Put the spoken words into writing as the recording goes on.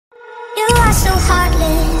are so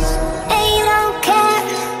heartless, and you don't care.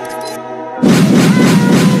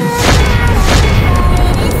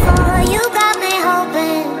 You got me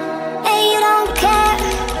hoping, and you don't care.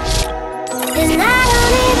 And I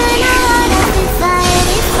don't even know what I've been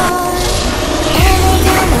fighting for. Every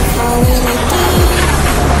time I fall in a deep,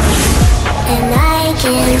 and I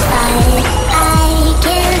can't fight it, I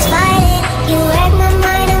can't fight it. You wreck my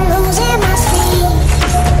mind, I'm losing my sleep.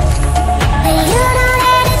 And you know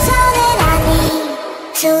that it's all that I need,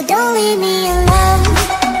 so don't leave me alone.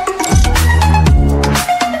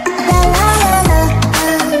 La la la la.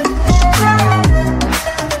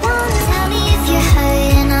 Tell me if you're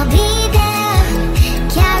hurt and I'll be there.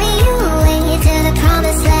 Carry you away to the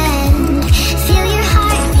promised land. Feel your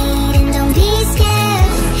heartbeat and don't be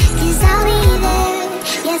scared, 'cause I'll be there,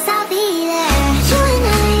 yes I'll be there. You and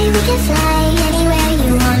I, we can fly anywhere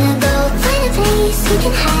you wanna go. Find a place we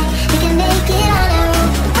can hide, we can make it on our own.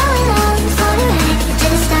 All alone, floating right to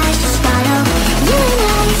the stars, just follow. You and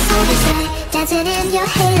I, side to side, dancing in your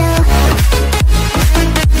halo.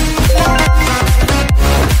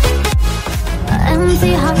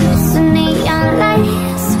 Empty hearts and neon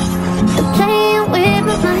lights, they're playing with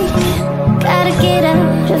my mind. Gotta get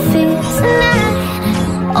out of here tonight.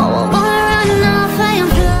 Oh, I wanna run off and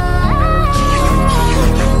fly.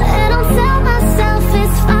 And I'll tell myself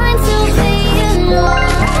it's fine to be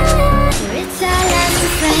alone. It's our last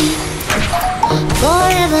refrain.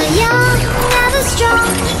 Forever young, never strong,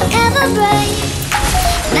 ever brave.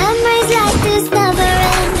 Memories like this never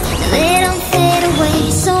end, they don't fade away.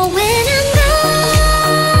 So when I'm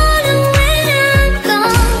gone, and when I'm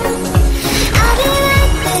gone, I'll be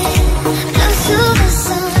right there, close to the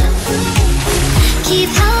sun. Keep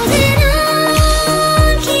holding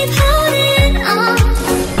on, keep holding on.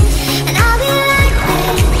 And I'll be right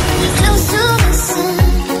there, close to the sun,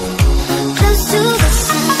 close to the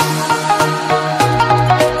sun.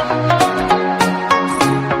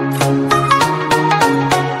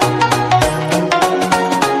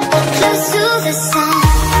 Close to the sun.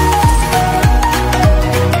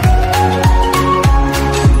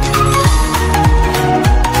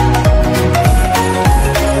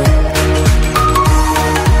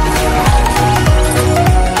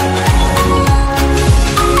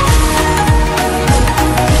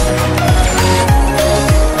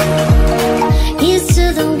 Here's to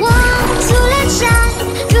the ones who let shine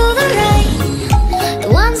through the rain, the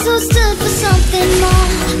ones who stood for something more.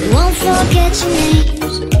 We won't forget your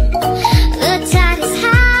names. The tide is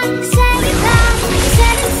high, say goodbye,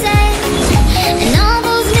 set it sail. And all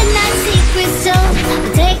those midnight secrets told,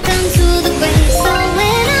 we'll take them to the grave. So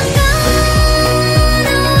when I'm gone,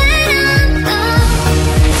 oh when I'm gone,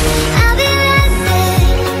 I'll be right there,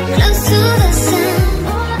 close to the sun.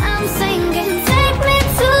 I'm singing, take me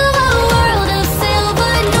to a world of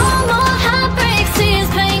silver. No more heartbreaks, tears,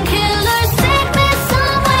 painkillers. Take me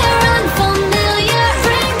somewhere unfamiliar.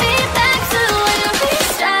 Bring me back to where we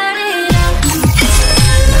started out.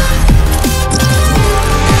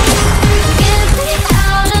 Get me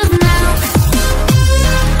out of now,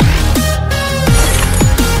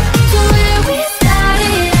 to where we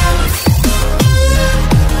started out.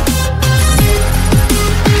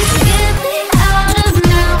 Get me out of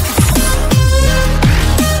now,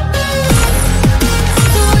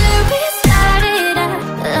 to where we started out.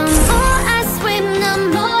 The more I swim, the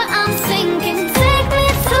more I'm sinking. Take me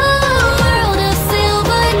to a world of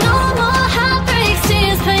silver. No more heartbreaks,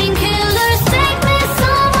 tears, painkillers. Take me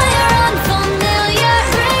somewhere unfamiliar.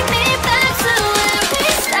 Bring me back to where we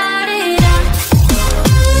started out.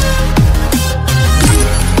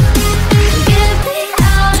 Get me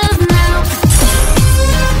out of now,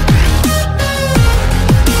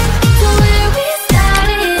 to where we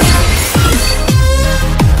started out.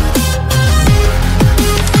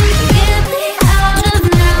 Get me out of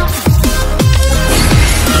now, to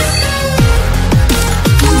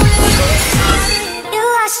where we started. You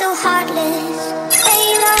are so heartless, and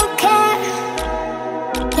you don't care.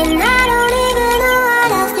 And I don't even know what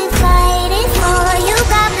I've been fighting for. You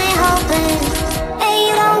got me hoping, and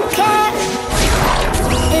you don't care.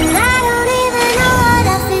 And I don't even know what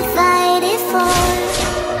I've been fighting for.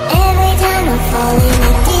 Every time I fall in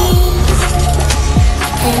a deep,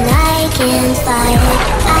 and I can't fight it,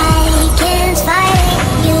 I can't fight it.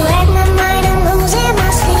 You wreck my mind, I'm losing my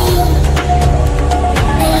sleep.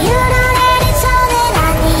 And you know that it's all that I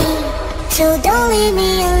need, so don't leave me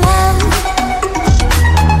alone.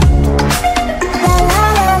 La la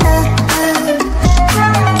la la.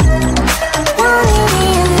 Don't leave me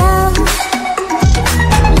alone.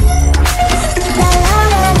 La la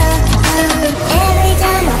la la. Every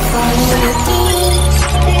time I fall in a deep,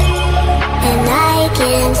 and I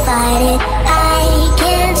can't fight it,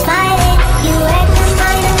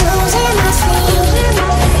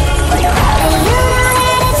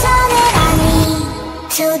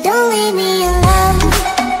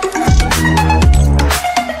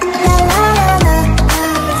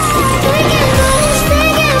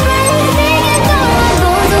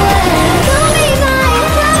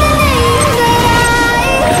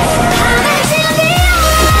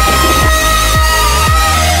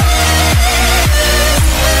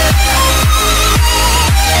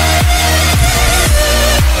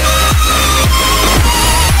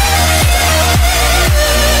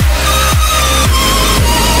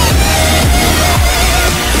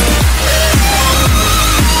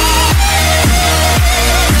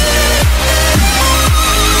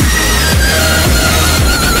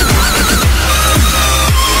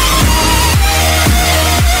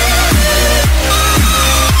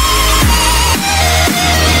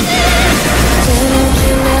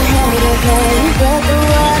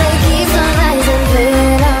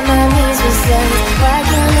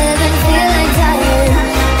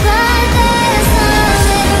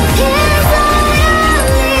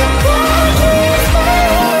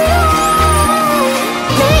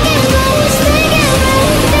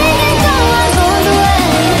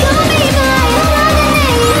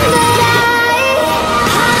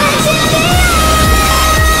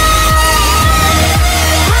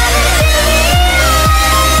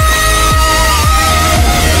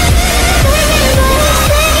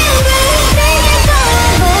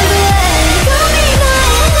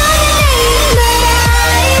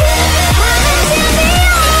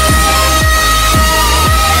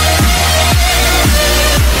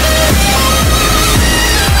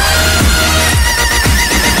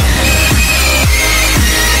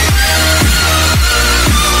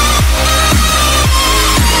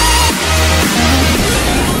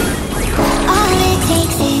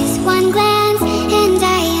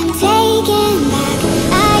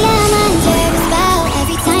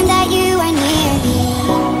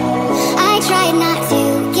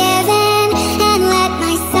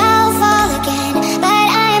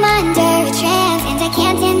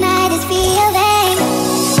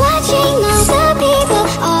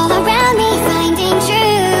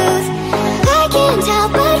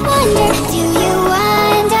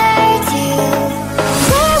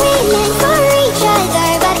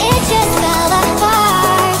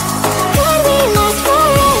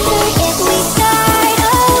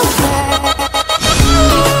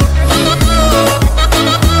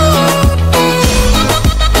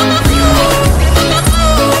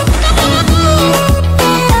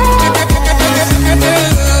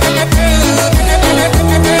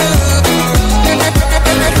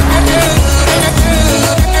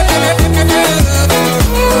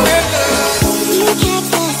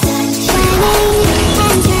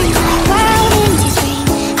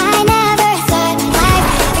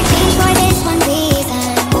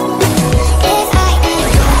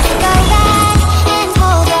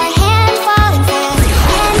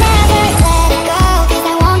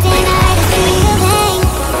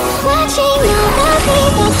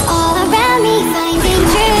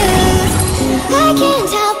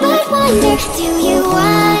 wonder, do you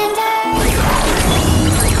wonder?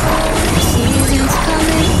 Seasons come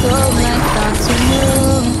and go like thoughts of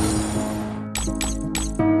move.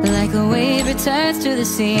 Like a wave returns to the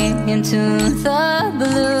sea, into the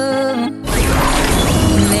blue.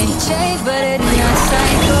 They change but in a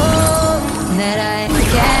cycle that I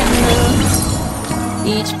can't lose.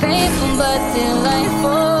 Each painful but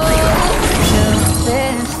delightful to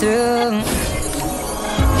live through.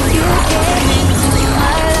 You came into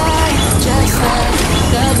my life just like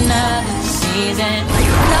another season.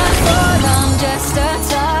 Not for long, just a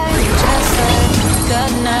time, just like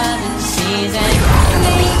another season.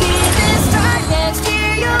 Maybe this time next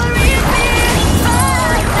year you'll reap me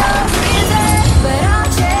for no reason. But I'll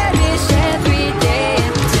cherish every day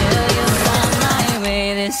until you find my way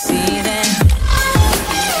this season.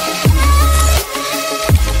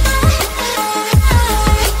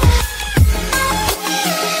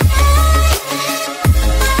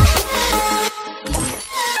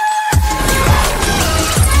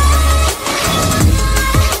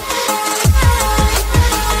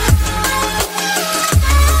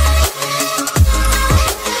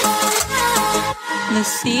 The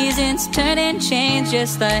seasons turn and change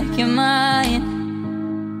just like your mind.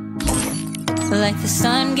 Like the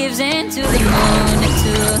sun gives into the moon,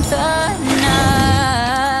 into the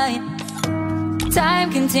night. Time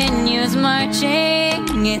continues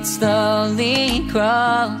marching, it slowly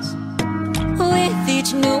crawls. With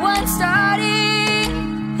each new one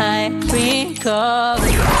starting, I recall.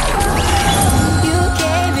 You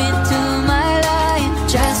came into my life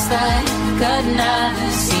just like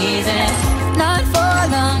another season. Not for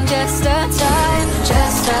long, just a time,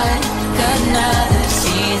 just like another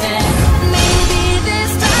season. Maybe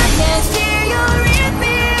this time next year you'll reap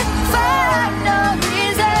me for no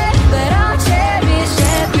reason. But I'll cherish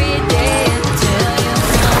every day until you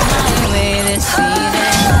find my way this season.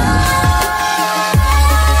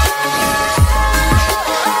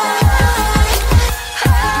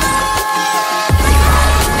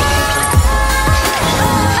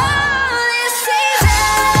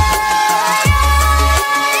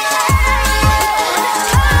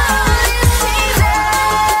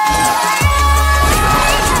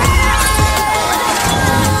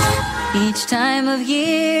 Each time of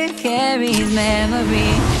year carries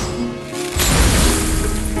memories,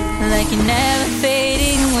 like a never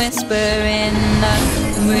fading whisper in the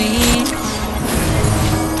breeze.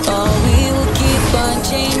 Oh, we will keep on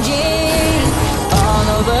changing all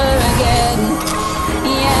over again.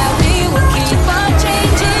 Yeah, we will keep on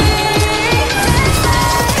changing. Just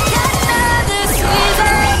like another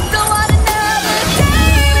season. Don't want another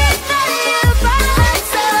day without you by my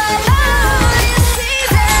side. Oh, this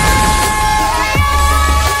season.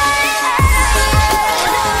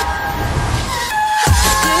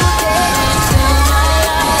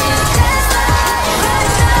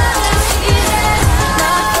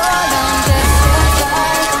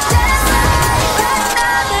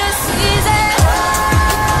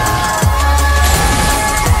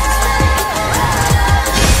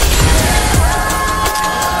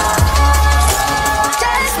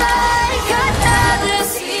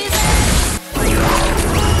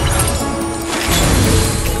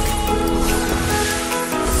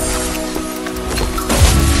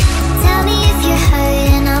 Tell me if you're hurt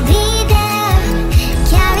and I'll be there.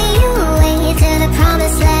 Carry you away to the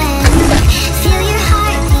promised land. Feel your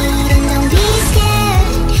heartbeat and don't be scared.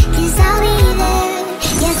 'Cause I'll be there,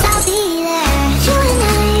 yes I'll be there. You and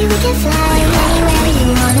I, we can fly anywhere you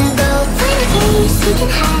wanna go. Find a place we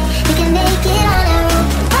can hide, we can make it